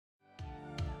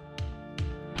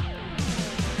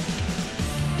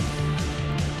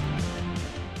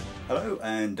Hello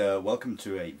and welcome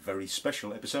to a very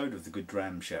special episode of the Good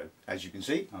Dram Show. As you can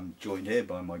see, I'm joined here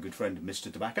by my good friend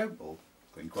Mr. Tobacco, or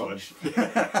Glynn Quelch.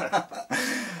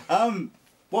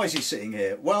 Why is he sitting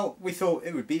here? Well, we thought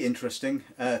it would be interesting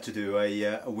to do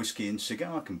a whiskey and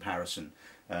cigar comparison.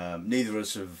 Neither of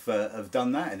us have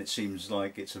done that, and it seems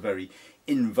like it's a very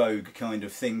in vogue kind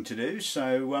of thing to do.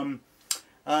 So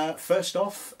first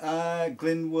off,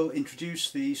 Glynn will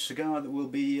introduce the cigar that we'll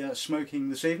be smoking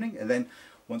this evening, and then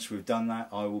once we've done that,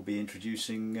 I will be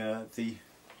introducing the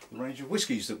range of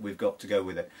whiskies that we've got to go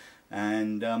with it.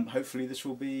 And hopefully this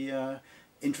will be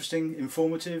interesting,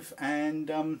 informative,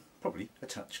 and probably a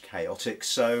touch chaotic.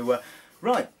 So,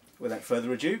 right, without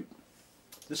further ado,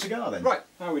 the cigar then. Right,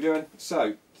 how are we doing?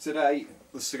 So, today,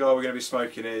 the cigar we're going to be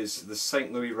smoking is the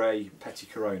St. Louis Ray Petit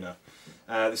Corona.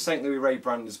 The St. Louis Ray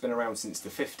brand has been around since the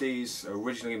 50s,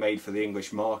 originally made for the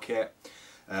English market.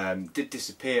 Did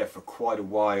disappear for quite a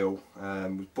while.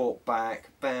 Was bought back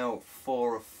about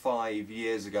 4 or 5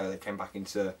 years ago. They came back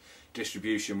into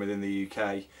distribution within the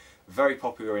UK. Very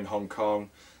popular in Hong Kong.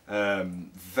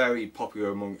 Very popular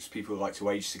amongst people who like to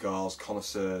age cigars,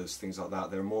 connoisseurs, things like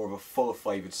that. They're more of a fuller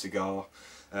flavoured cigar.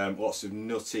 Lots of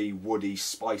nutty, woody,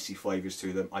 spicy flavours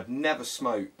to them. I've never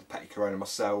smoked the Petit Corona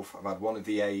myself. I've had one of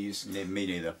the A's. Yeah, me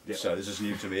neither. Yep. So this is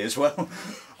new to me as well.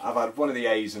 I've had one of the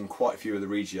A's and quite a few of the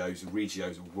Regios. The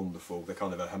Regios are wonderful. They're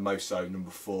kind of a Hermoso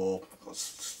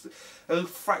 #4. A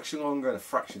fraction longer and a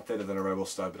fraction thinner than a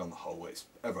Robusto, but on the whole it's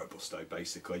a Robusto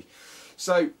basically.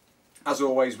 So, as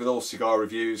always with all cigar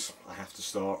reviews, I have to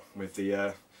start with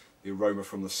the aroma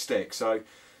from the stick. So,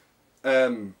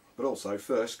 but also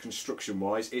first, construction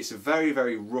wise, it's a very,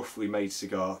 very roughly made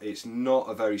cigar. It's not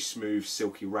a very smooth,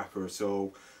 silky wrapper at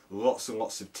all. Lots and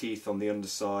lots of teeth on the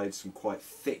underside, some quite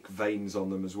thick veins on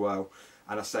them as well.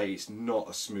 And I say it's not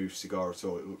a smooth cigar at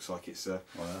all. It looks like it's a...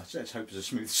 Well, let's hope it's a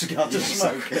smooth cigar to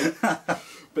smoke.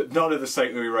 But none of the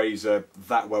St. Louis Rays are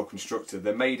that well constructed.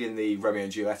 They're made in the Romeo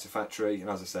and Giulietta factory, and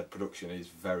as I said, production is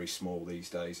very small these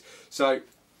days. So,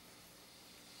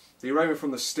 the aroma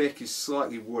from the stick is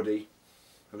slightly woody,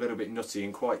 a little bit nutty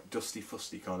and quite dusty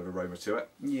fusty kind of aroma to it.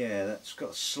 Yeah, that's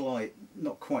got a slight,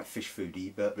 not quite fish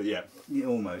foody, but yeah,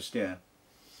 almost, yeah.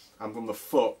 And from the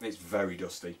foot, it's very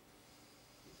dusty.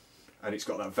 And it's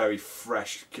got that very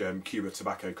fresh Cuba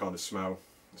tobacco kind of smell.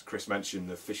 As Chris mentioned,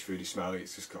 the fish foody smell,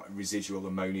 it's just got residual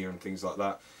ammonia and things like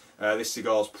that. This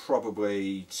cigar's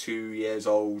probably 2 years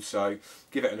old, so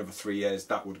give it another 3 years,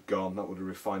 that would have gone, that would have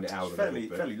refined it out a little bit.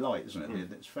 It's fairly light, isn't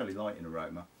it? It's fairly light in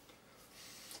aroma.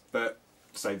 But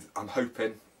so I'm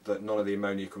hoping that none of the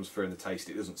ammonia comes through in the taste.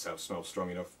 It doesn't smell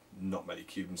strong enough. Not many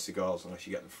Cuban cigars, unless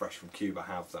you get them fresh from Cuba,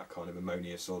 have that kind of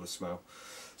ammonia sort of smell.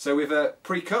 So we've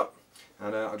pre-cut,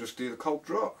 and I'll just do the cold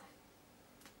draw.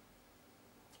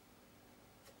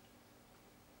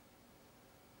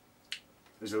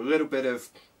 There's a bit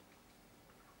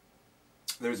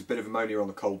of ammonia on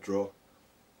the cold draw.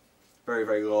 Very,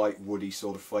 very light, woody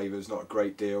sort of flavours, not a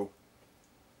great deal.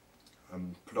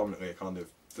 Predominantly a kind of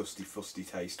dusty, fusty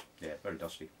taste. Yeah, very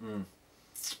dusty. And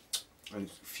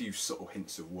a few subtle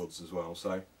hints of woods as well.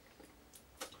 So,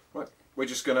 right, we're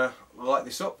just going to light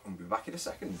this up and we'll be back in a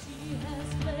second.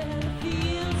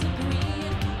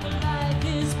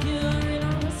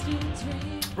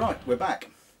 Right, we're back.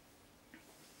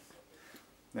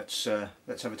 Let's have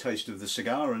a taste of the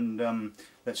cigar and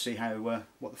let's see how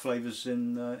what the flavours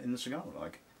in the cigar are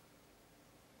like.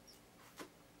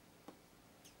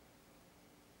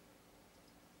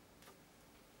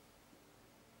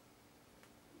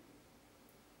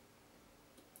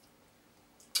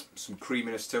 Some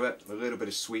creaminess to it, a little bit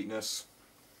of sweetness.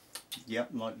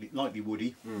 Yep, lightly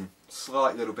woody.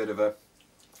 Slight little bit of a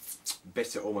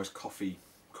bitter, almost coffee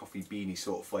beany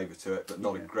sort of flavour to it, but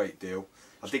not a great deal.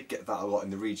 I did get that a lot in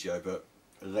the Regio, but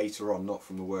later on, not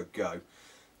from the word go.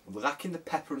 I'm lacking the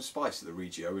pepper and spice of the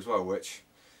Regio as well, which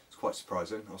is quite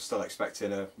surprising. I was still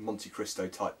expecting a Monte Cristo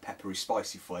type peppery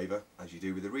spicy flavour, as you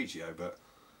do with the Regio, but...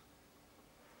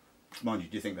 Mind you,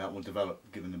 do you think that will develop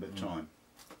given a bit of time?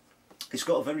 It's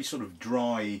got a very sort of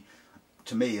dry,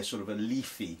 to me, a sort of a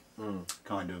leafy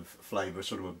kind of flavour,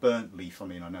 sort of a burnt leaf. I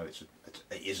mean, I know it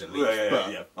is a leaf,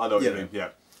 yeah. I know what you mean, yeah.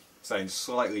 Saying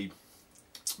slightly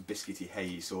biscuity,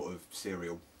 hay sort of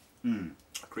cereal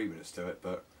creaminess to it,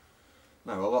 but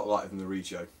no, a lot lighter than the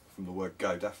Regio, from the word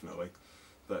go, definitely.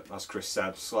 But as Chris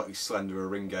said, slightly slenderer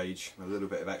ring gauge, a little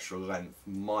bit of extra length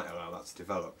might allow that to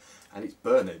develop, and it's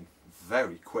burning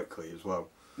very quickly as well.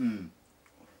 And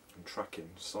tracking,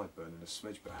 side burning a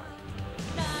smidge behind.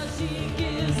 Now she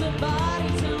gives a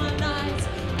body to my nights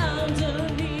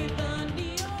underneath the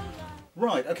neon light.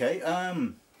 Right, okay,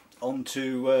 on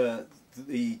to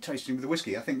the tasting with the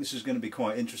whiskey. I think this is going to be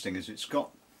quite interesting, as it's quite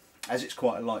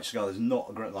a light cigar. There's not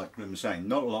a great, like Glynn was saying,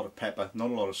 not a lot of pepper, not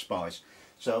a lot of spice.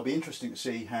 So it'll be interesting to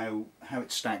see how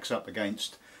it stacks up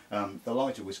against the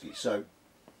lighter whiskey. So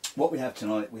what we have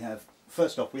tonight,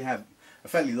 first off we have a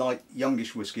fairly light,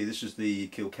 youngish whiskey. This is the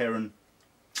Kilkerran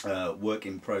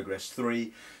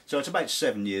WIP3. So it's about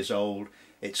 7 years old.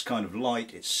 It's kind of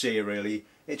light. It's cereally.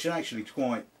 It should actually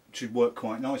should work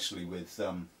quite nicely with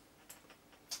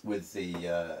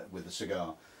the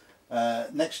cigar.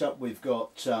 Next up, we've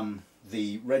got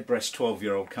the Redbreast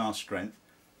 12-year-old cask strength.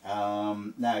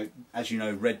 Now, as you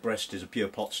know, Redbreast is a pure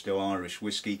pot still Irish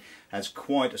whiskey. Has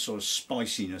quite a sort of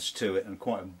spiciness to it and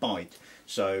quite a bite.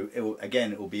 So it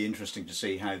will be interesting to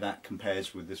see how that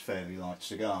compares with this fairly light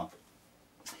cigar.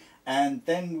 And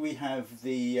then we have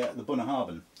the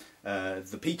Bunnahabhain,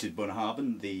 the peated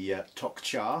Bunnahabhain, the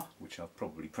Toiteach, which I've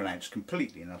probably pronounced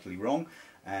completely and utterly wrong.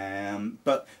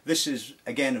 But this is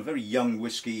again a very young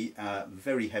whiskey,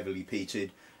 very heavily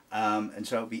peated, and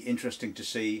so it'll be interesting to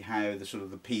see how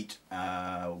the peat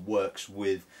works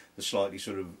with the slightly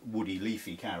sort of woody,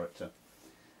 leafy character.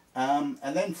 And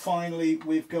then finally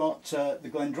we've got the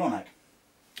Glendronach.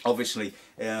 Obviously,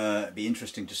 it'd be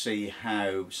interesting to see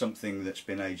how something that's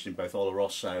been aged in both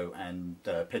Oloroso and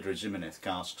Pedro Ximenez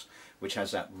casks, which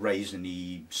has that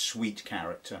raisiny, sweet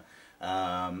character,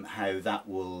 how that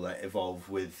will evolve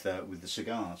with the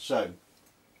cigar. So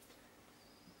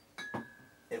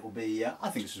it will be. I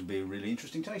think this will be a really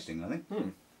interesting tasting. I think.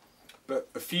 But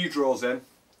a few draws in,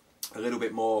 a little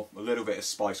bit of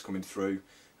spice coming through.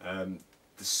 The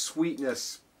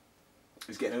sweetness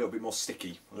is getting a little bit more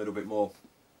sticky, a little bit more.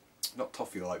 Not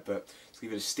toffee-like, but it's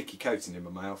giving a sticky coating in my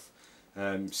mouth.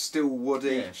 Still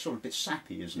woody. Yeah, sort of a bit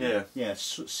sappy, isn't it? Yeah,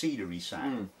 cedary sap.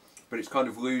 But it's kind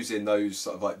of losing those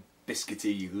sort of like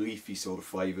biscuity, leafy sort of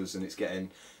flavours, and it's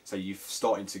getting, so you're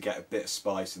starting to get a bit of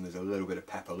spice, and there's a little bit of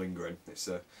pepper lingering. It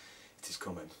is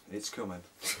coming. It's coming.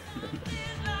 So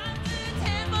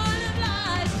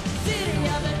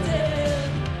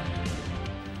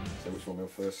which one will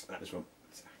first? This one.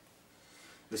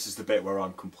 This is the bit where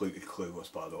I'm completely clueless,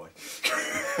 by the way.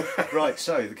 Right,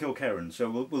 so the Kilkerran. So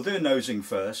we'll do a nosing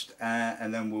first,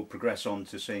 and then we'll progress on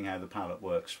to seeing how the palate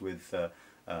works with the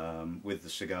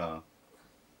cigar.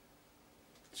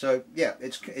 So yeah,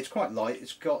 it's quite light.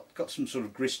 It's got some sort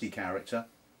of gristy character,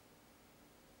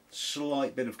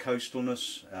 slight bit of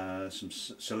coastalness, some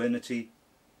salinity,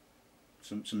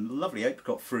 some lovely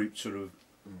apricot fruit sort of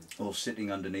all sitting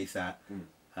underneath that.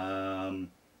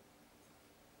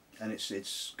 And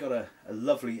it's got a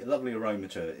lovely aroma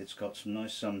to it. It's got some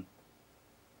nice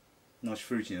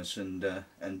fruitiness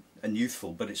and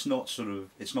youthful, but it's not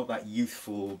that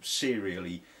youthful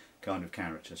cereally kind of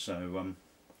character. So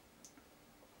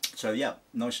so yeah,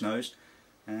 nice nose,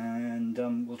 and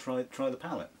we'll try the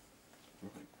palate.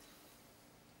 Right.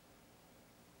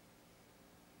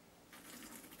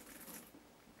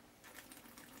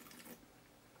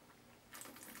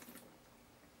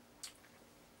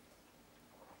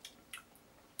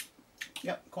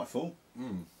 Yeah, quite full.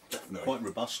 Definitely. Quite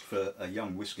robust for a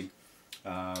young whiskey.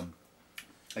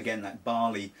 Again, that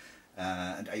barley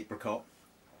and apricot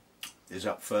is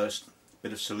up first.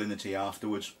 Bit of salinity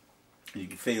afterwards. You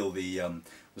can feel the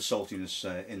saltiness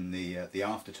in the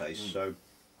aftertaste. So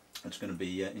it's going to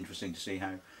be interesting to see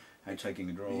how taking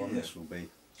a draw on this will be.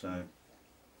 So.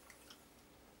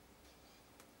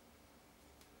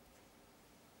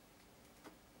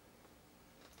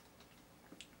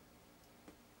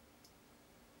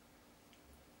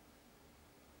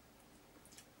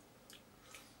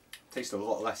 Tastes a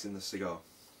lot less in the cigar.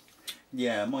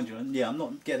 Yeah, mind you, yeah, I'm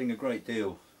not getting a great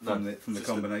deal from the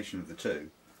combination of the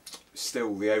two.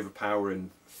 Still the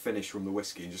overpowering finish from the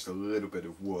whiskey and just a little bit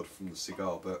of wood from the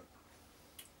cigar, but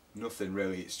nothing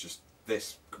really. It's just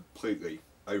this completely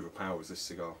overpowers this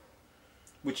cigar.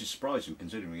 Which is surprising,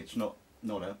 considering it's not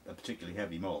a particularly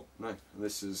heavy malt. No,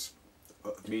 this is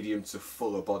a medium to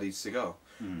fuller bodied cigar,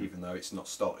 even though it's not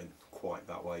starting quite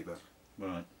that way. But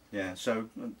right, yeah. So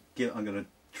I'm going to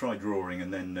try drawing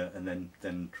and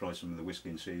then try some of the whiskey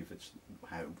and see if it's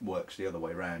how it works the other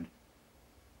way round.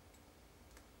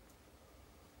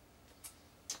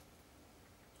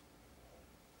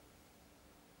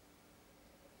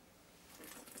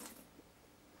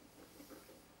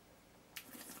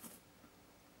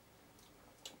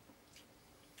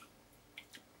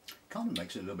 Kind of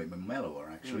makes it a little bit mellower,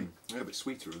 actually. A little bit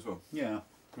sweeter as well. Yeah,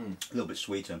 a little bit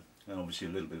sweeter, and obviously a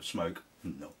little bit of smoke.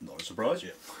 Not a surprise.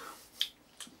 Yeah.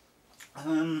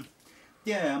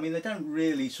 Yeah, I mean, they don't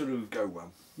really sort of go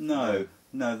well. No,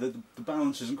 the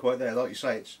balance isn't quite there. Like you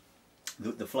say, it's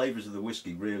the flavours of the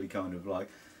whiskey really kind of like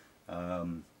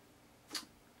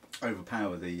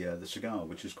overpower the cigar,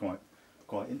 which is quite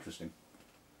interesting.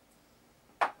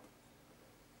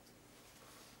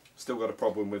 Still got a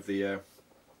problem with the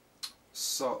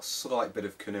slight bit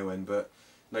of canoeing, but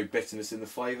no bitterness in the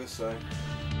flavour. So.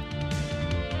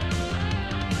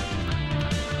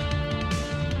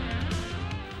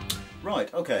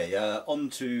 Right, okay, on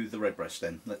to the Redbreast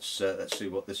then. Let's see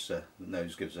what this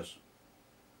nose gives us.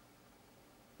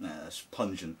 It's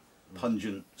pungent,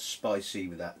 spicy,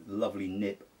 with that lovely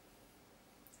nip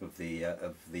of the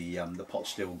pot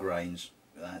still grains.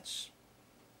 It's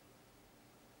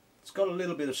got a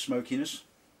little bit of smokiness.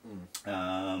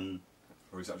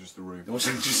 Or is that just the room? Or is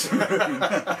that just the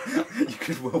room? You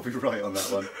could well be right on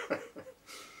that one.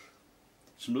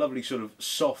 Some lovely sort of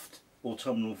soft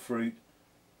autumnal fruit.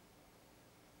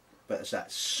 But it's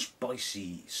that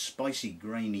spicy,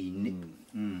 grainy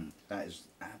nip. That is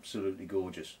absolutely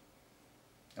gorgeous.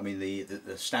 I mean,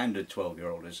 the standard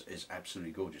 12-year-old is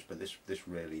absolutely gorgeous, but this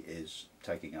really is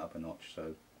taking it up a notch.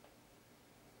 So,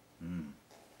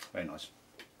 very nice.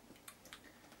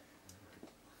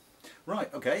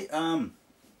 Right, okay.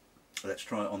 Let's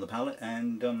try it on the palate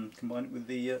and combine it with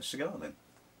the cigar then.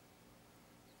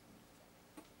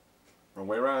 Wrong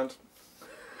way around.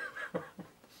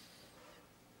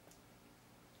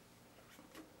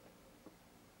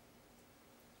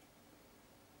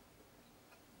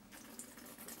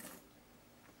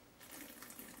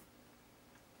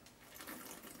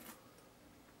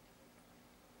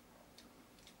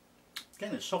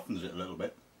 Again, it softens it a little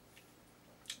bit,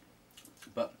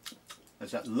 but there's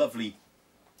that lovely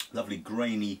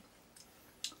grainy,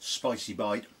 spicy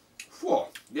bite. Whoa,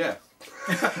 yeah.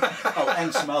 Oh,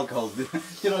 and some alcohol.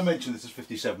 Did I mention this is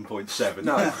 57.7?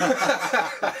 No.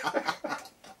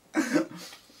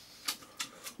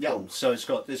 Yeah. So it's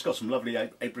got some lovely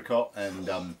apricot and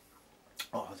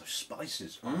oh, those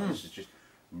spices. Oh, this is just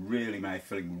really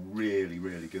mouth-filling, really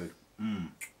good.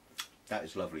 That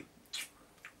is lovely.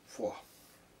 Whoa.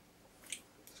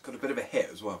 It's got a bit of a hit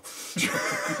as well.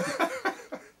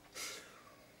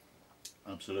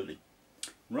 Absolutely.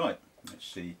 Right, let's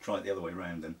see, try it the other way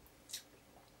around then.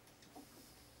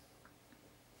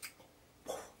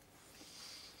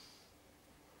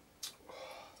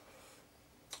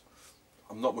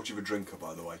 I'm not much of a drinker,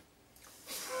 by the way.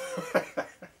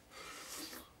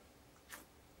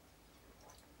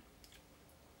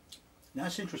 Now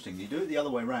it's interesting, you do it the other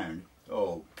way round.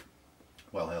 Oh,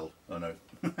 well hell, I know.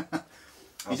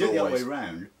 You do it the other way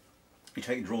round, you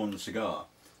take a draw on the cigar,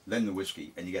 then the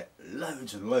whiskey, and you get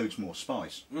loads and loads more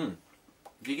spice. You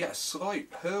get a slight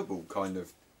herbal kind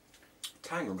of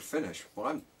tang on the finish. Well,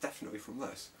 I'm definitely from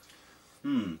this.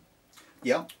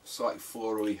 Yeah. Slightly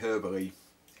florally, herbally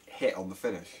hit on the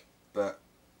finish, but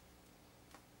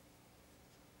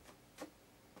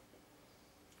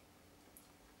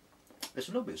there's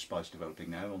a little bit of spice developing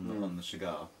now on the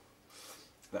cigar.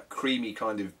 That creamy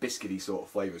kind of biscuity sort of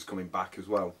flavour is coming back as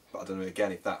well. But I don't know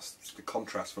again if that's the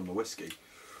contrast from the whiskey.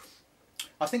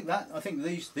 I think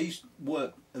these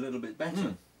work a little bit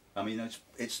better. I mean,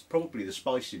 it's probably the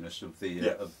spiciness of the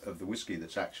of the whiskey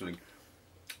that's actually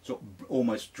sort of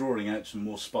almost drawing out some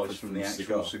more spice from the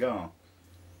actual cigar.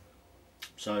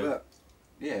 So, but,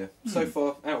 yeah. So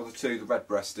far, out of the two, the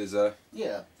Redbreast is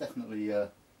yeah, definitely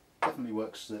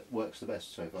works the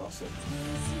best so far. So.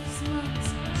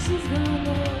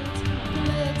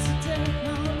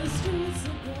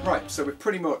 Right, so we're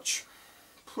pretty much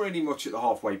at the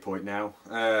halfway point now.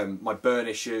 My burn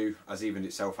issue has evened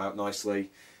itself out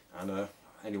nicely, and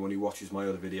anyone who watches my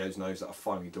other videos knows that I've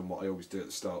finally done what I always do at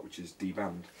the start, which is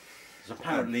deband.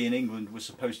 Apparently in England we're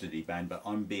supposed to deband, but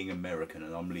I'm being American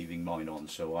and I'm leaving mine on,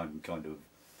 so I'm kind of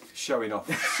showing off,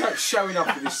 showing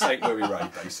off with this St. Louis Ray,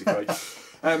 basically.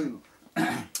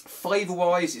 Flavour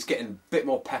wise, it's getting a bit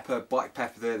more pepper, black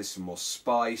pepper there. There's some more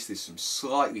spice. There's some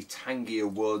slightly tangier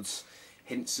woods,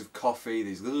 hints of coffee.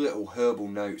 There's little herbal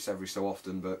notes every so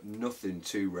often, but nothing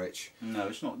too rich. No,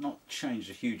 it's not changed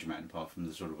a huge amount apart from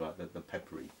the sort of the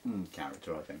peppery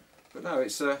character, I think. But no,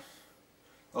 it's a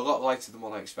lot lighter than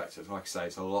what I expected. Like I say,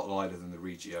 it's a lot lighter than the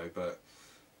Regio,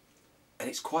 and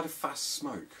it's quite a fast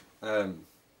smoke.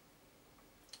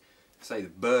 Say the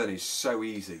burn is so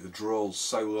easy, the draw's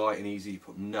so light and easy, you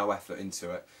put no effort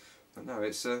into it. But no,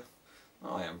 it's I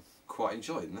am quite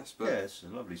enjoying this. But yeah, it's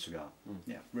a lovely cigar.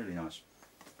 Yeah, really nice.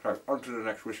 Okay, on to the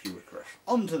next whiskey with Chris.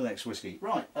 On to the next whiskey.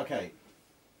 Right, okay.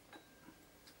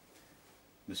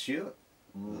 Monsieur,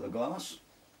 the glass.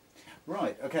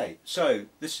 Right, okay, so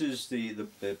this is the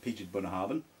Petit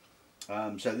Bunnahabhain.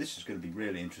 So this is going to be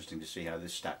really interesting to see how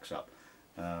this stacks up.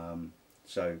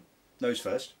 So, nose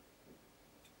first.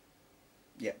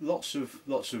 Yeah, lots of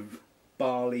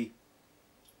barley,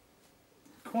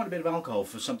 quite a bit of alcohol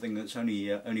for something that's only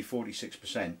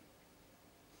 46%.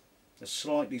 A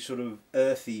slightly sort of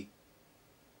earthy,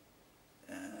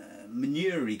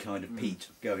 manure-y kind of peat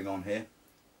going on here.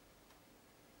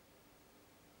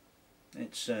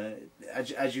 It's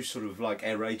as you sort of like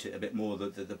aerate it a bit more,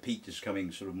 the peat is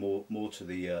coming sort of more to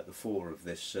the fore of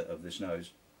this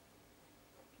nose.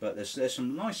 But there's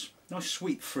some nice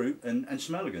sweet fruit and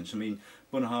some elegance. I mean,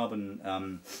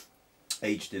 Bunnahabhain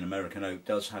aged in American oak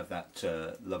does have that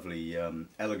lovely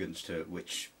elegance to it,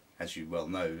 which, as you well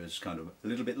know, is kind of a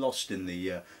little bit lost in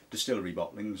the distillery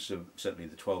bottlings, certainly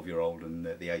the 12-year-old and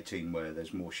the 18, where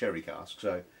there's more sherry cask.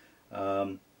 So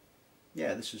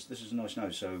yeah, this is a nice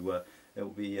nose. So it will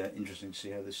be interesting to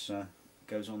see how this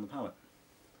goes on the palate.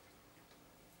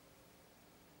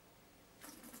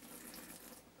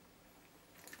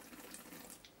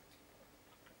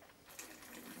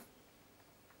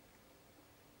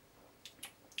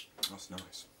 That's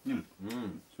nice.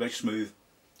 It's very smooth,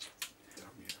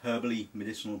 herbally,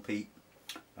 medicinal peat,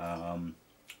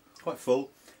 quite full,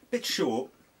 bit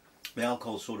short. The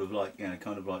alcohol sort of like, you know,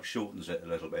 kind of like shortens it a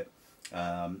little bit.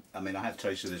 I mean, I have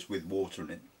tasted this with water,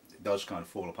 and it does kind of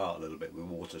fall apart a little bit with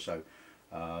water. So,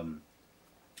 but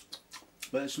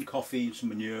there's some coffee, some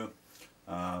manure,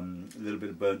 a little bit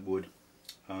of burnt wood.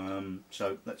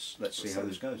 So let's see how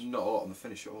this goes. Not a lot on the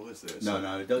finish at all, is there?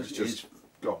 No, it does. It's just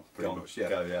gone pretty much. Yeah.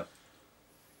 Go, yeah.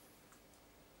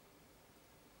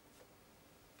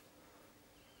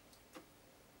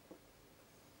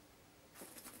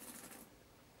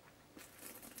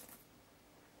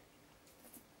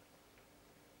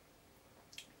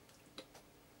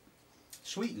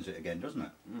 Sweetens it again, doesn't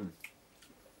it?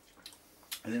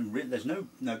 And then there's no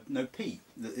peat.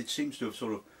 It seems to have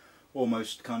sort of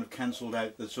almost kind of cancelled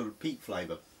out the sort of peat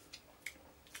flavour.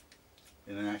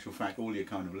 In actual fact, all you're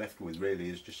kind of left with really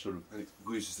is just sort of... And it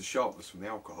loses the sharpness from the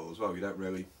alcohol as well. You don't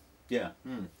really... Yeah.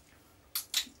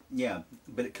 Yeah,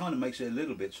 but it kind of makes it a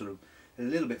little bit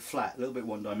flat, a little bit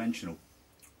one-dimensional.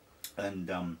 And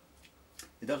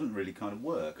it doesn't really kind of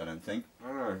work, I don't think. I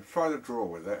don't know. Try the draw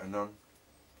with it and then...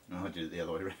 No, I did it the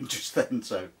other way around just then,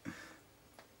 so...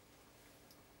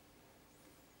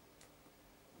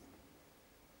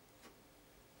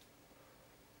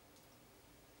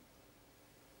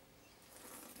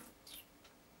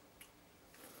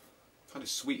 Kind of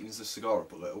sweetens the cigar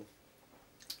up a little.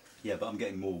 Yeah, but I'm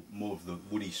getting more of the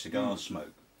woody cigar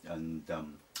smoke and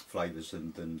flavours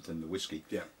than the whiskey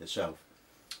itself.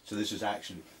 So this is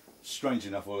actually, strange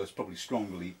enough, well, it's probably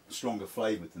stronger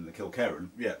flavoured than the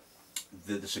Kilkerran. Yeah.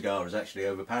 The cigar is actually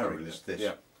overpowering this.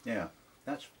 Yeah,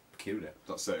 that's peculiar.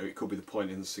 That's it. It could be the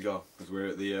point in the cigar, because we're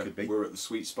at the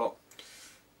sweet spot.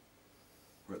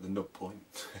 We're at the nub point.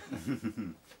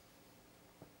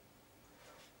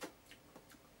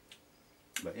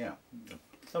 But yeah, I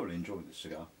thoroughly enjoyed this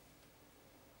cigar.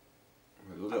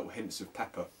 With little hints of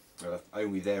pepper,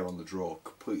 only there on the draw,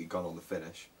 completely gone on the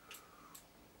finish.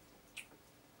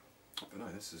 But no,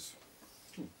 this is...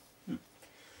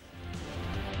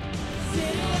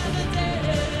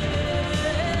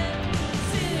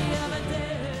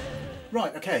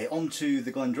 Right, okay, on to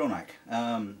the Glendronach.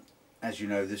 As you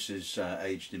know, this is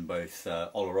aged in both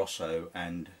Oloroso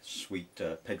and sweet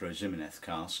Pedro Ximenez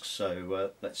casks.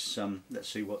 So let's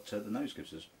see what the nose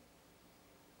gives us.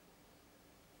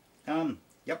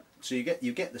 Yep. So you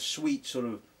get the sweet sort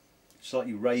of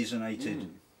slightly raisinated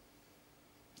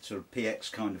sort of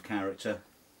PX kind of character.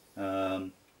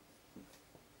 Very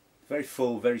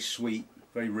full, very sweet,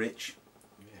 very rich.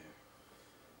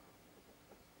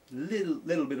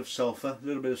 Little bit of sulphur, a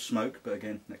little bit of smoke, but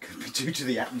again that could be due to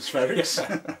the atmospherics.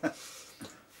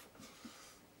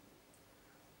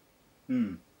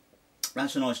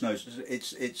 That's a nice nose.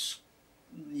 It's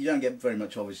you don't get very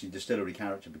much obviously distillery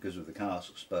character because of the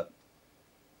casks, but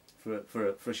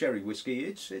for a sherry whiskey,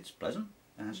 it's pleasant.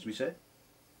 It has to be said.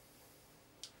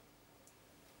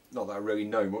 Not that I really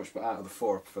know much, but out of the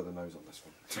four, I prefer the nose on this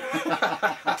one.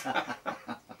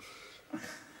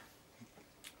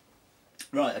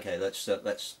 Right, okay, let's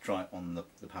try it on the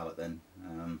palate then.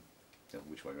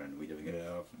 Which way around are we doing it?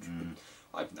 Yeah,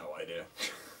 I have no idea.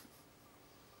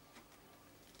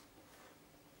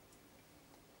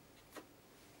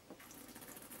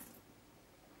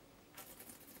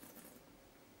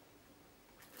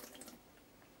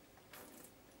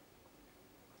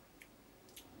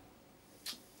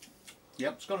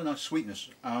 Yep, it's got a nice sweetness.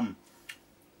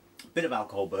 Bit of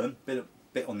alcohol burn, bit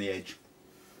on the edge.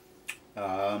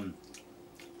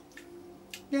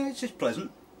 Yeah, it's just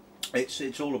pleasant.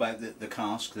 It's all about the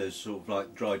cask. There's sort of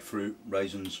like dried fruit,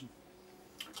 raisins.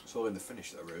 It's all in the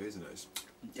finish though, really, isn't it?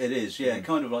 It is, yeah. It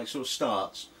kind of like sort of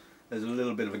starts. There's a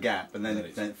little bit of a gap, and then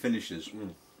it finishes.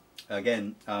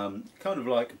 again, kind of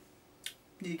like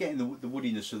you're getting the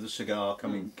woodiness of the cigar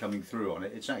coming through on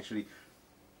it. It's actually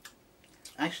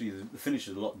the finish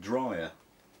is a lot drier.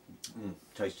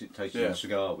 Tasting the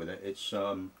cigar with it. It's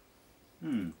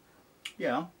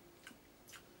yeah.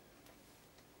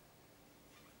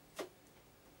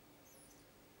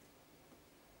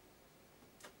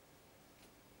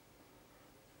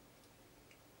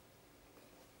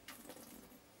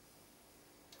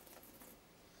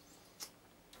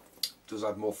 Does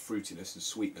add more fruitiness and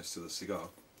sweetness to the cigar.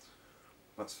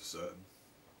 That's for certain.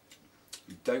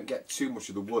 You don't get too much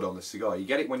of the wood on the cigar. You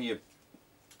get it when you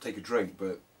take a drink,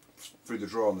 but through the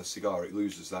draw on the cigar it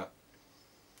loses that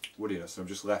woodiness, and I'm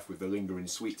just left with the lingering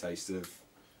sweet taste of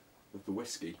the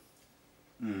whiskey.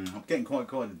 I'm getting quite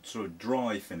a sort of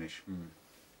dry finish.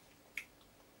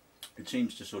 It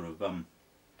seems to sort of don't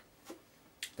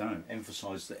know,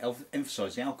 emphasise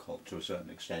the alcohol to a certain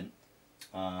extent.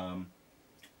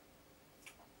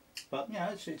 But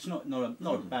yeah, it's not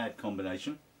a bad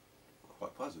combination.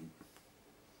 Quite pleasant.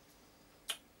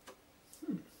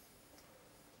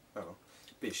 Oh,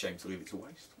 be a shame to leave it to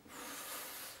waste.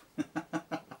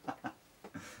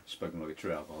 Spoken like a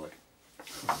true alcoholic.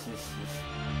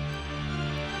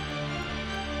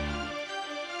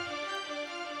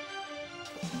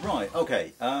 Right.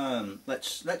 Okay.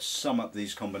 Let's sum up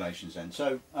these combinations then.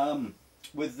 So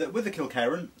with the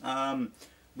Kilkerran,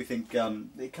 we think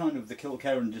the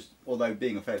Kilkerran, just although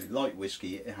being a fairly light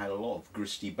whiskey, it had a lot of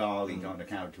gristly barley kind of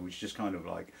character, which just kind of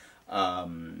like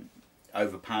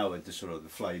overpowered the sort of the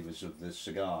flavours of the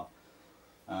cigar.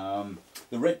 The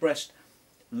Redbreast,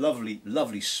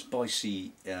 lovely,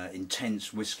 spicy,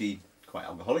 intense whiskey, quite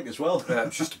alcoholic as well.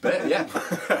 Just a bit, yeah.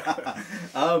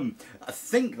 I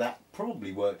think that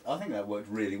probably worked. I think that worked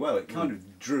really well. It kind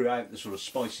of drew out the sort of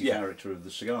spicy character of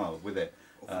the cigar with it.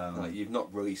 Like it's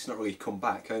not really come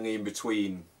back. Only in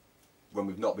between, when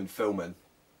we've not been filming,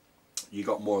 you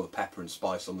got more of the pepper and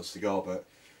spice on the cigar, but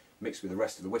mixed with the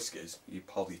rest of the whiskies, you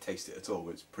hardly taste it at all.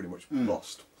 It's pretty much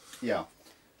lost. Yeah,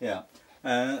 yeah.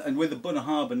 And with the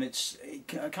Bunnahabhain, it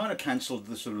kind of cancelled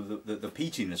the sort of the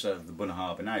peatiness of the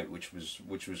Bunnahabhain out, which was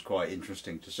quite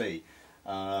interesting to see,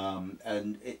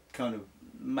 and it kind of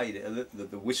made it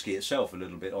the whiskey itself a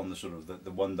little bit on the sort of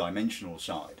the one-dimensional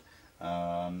side.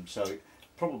 So it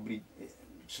probably,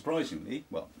 surprisingly,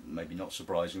 well, maybe not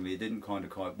surprisingly, it didn't kind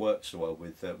of quite work so well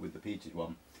with the peated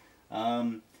one.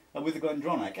 And with the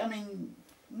Glendronach, I mean,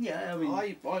 yeah, I mean,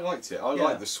 I liked it. I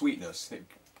liked the sweetness. It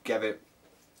gave it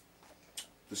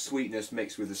the sweetness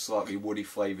mixed with the slightly woody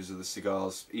flavours of the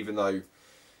cigars, even though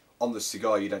on the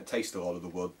cigar you don't taste a lot of the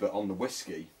wood, but on the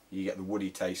whiskey you get the woody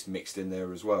taste mixed in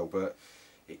there as well. But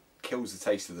it kills the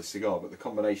taste of the cigar, but the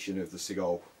combination of the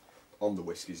cigar on the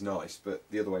whiskey is nice, but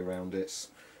the other way around,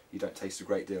 you don't taste a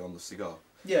great deal on the cigar.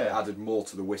 Yeah, it added more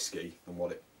to the whiskey than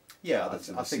what it added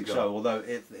to the I think cigar. so, although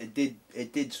it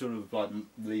did sort of like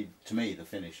leave to me the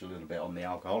finish a little bit on the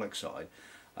alcoholic side.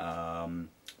 I'm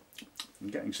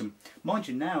getting some, mind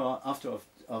you, now after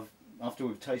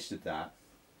we've tasted that,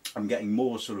 I'm getting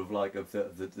more sort of like of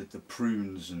the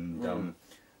prunes and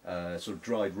sort of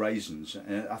dried raisins.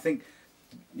 And I think,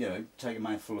 you know, take a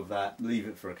mouthful of that, leave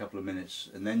it for a couple of minutes,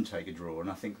 and then take a draw.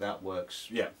 And I think that works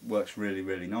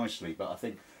really nicely. But I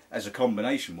think as a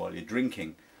combination while you're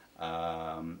drinking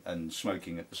and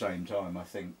smoking at the same time, I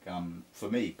think for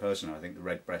me personally, I think the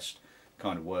Redbreast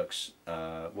kind of works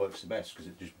the best, because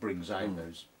it just brings out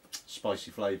those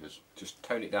spicy flavours. Just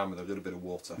tone it down with a little bit of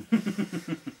water. It's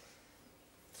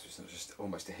just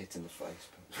almost a hit in the face.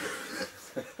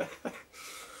 But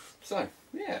so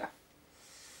yeah.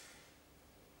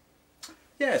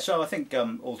 Yeah, so I think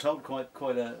all told,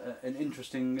 quite an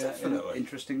interesting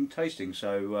interesting tasting.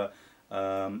 So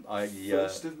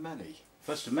first of many.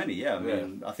 First of many, yeah. I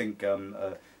mean, I think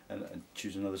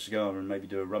choose another cigar and maybe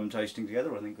do a rum tasting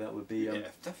together. I think that would be yeah,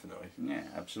 definitely. Yeah,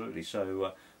 absolutely.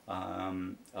 So I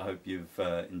hope you've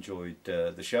enjoyed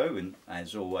the show, and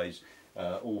as always,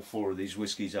 all 4 of these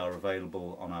whiskies are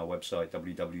available on our website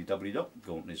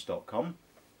www.gauntleys.com.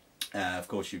 Of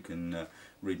course, you can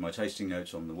read my tasting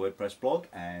notes on the WordPress blog,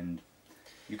 and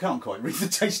you can't quite read the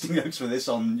tasting notes for this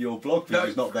on your blog because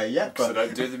it's not there yet. But I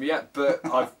don't do them yet. But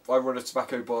I run a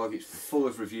tobacco blog. It's full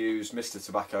of reviews.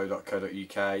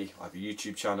 mrtobacco.co.uk. I have a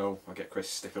YouTube channel. I get Chris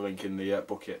to stick a link in the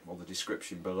bucket or the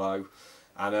description below,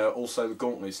 and also the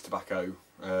Gauntleys Tobacco.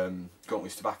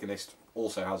 Gauntleys Tobacconist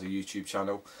also has a YouTube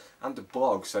channel and a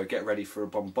blog, so get ready for a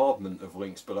bombardment of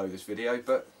links below this video.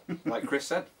 But like Chris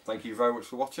said, thank you very much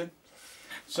for watching.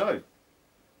 So,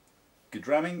 good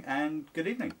dramming and good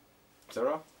evening.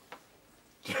 Sarah?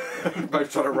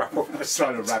 Both trying to wrap up at the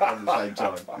same time.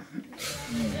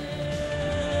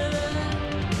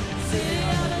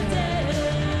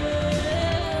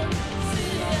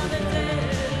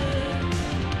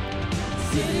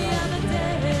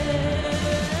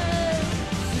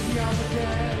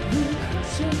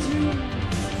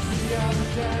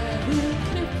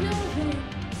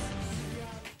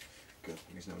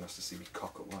 everyone has to see me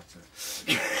cock up like that.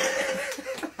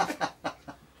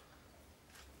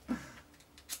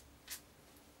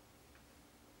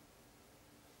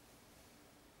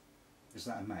 Is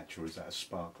that a match or is that a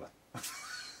sparkler?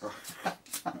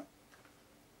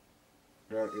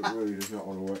 Yeah, it really does not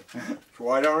want to work. So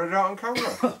why don't I do it on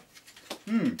camera?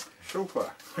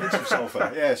 Sulphur. It's some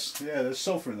sulphur, yes. Yeah, there's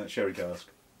sulphur in that sherry cask.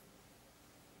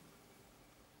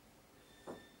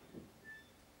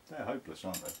 They're hopeless,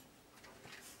 aren't they?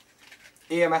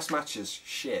 EMS matches,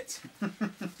 shit.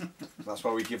 That's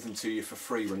why we give them to you for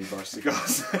free when you buy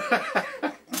cigars.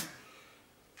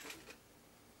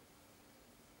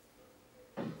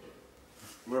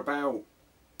 We're about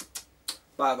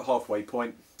at the halfway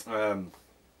point. My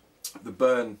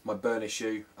burn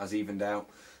issue has evened out.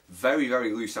 Very,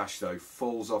 very loose ash though,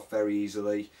 falls off very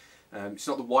easily. It's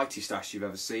not the whitest ash you've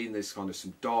ever seen. There's kind of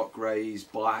some dark greys,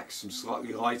 blacks, some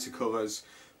slightly lighter colours,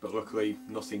 but luckily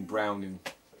nothing brown in.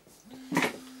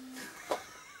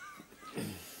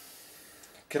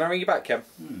 Can I ring you back, Ken?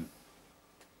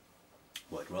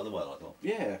 Worked rather well, I thought.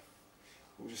 Yeah.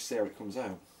 We'll just see how it comes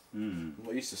out. I'm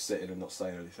not used to sitting and not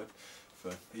saying anything,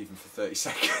 even for 30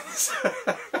 seconds.